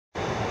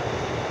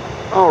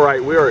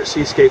Alright, we are at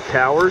Seascape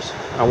Towers.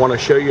 I want to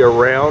show you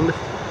around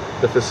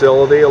the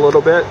facility a little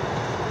bit.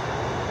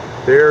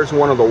 There's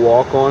one of the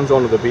walk-ons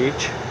onto the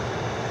beach,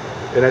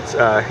 and it's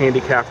a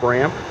handicap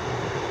ramp,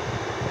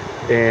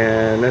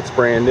 and that's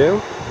brand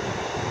new.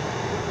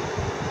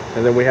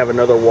 And then we have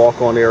another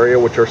walk-on area,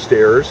 which are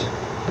stairs.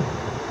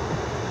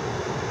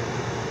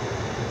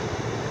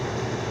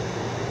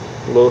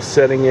 A little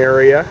setting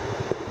area,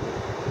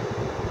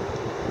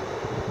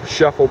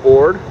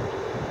 shuffleboard,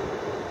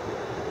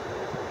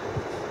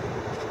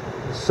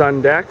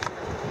 sun deck,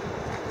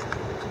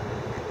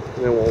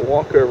 and then we'll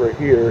walk over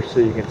here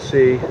so you can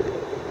see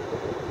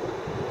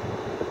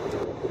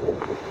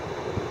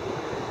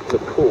the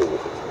pool.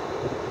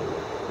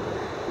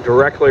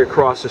 Directly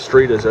across the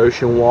street is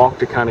Ocean Walk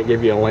to kind of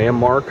give you a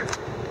landmark.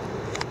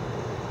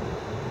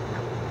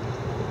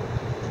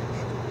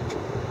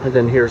 And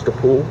then here's the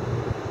pool.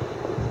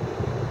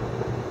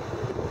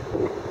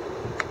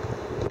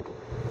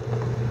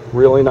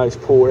 Really nice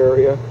pool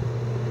area.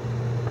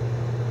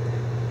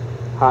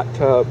 Hot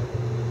tub.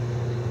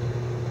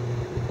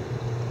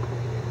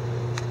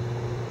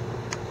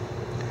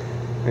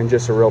 And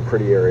just a real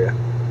pretty area.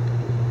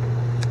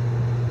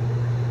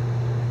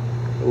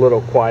 A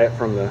little quiet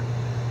from the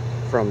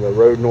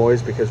road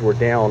noise because we're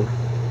down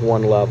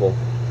one level.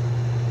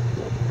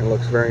 It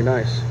looks very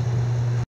nice.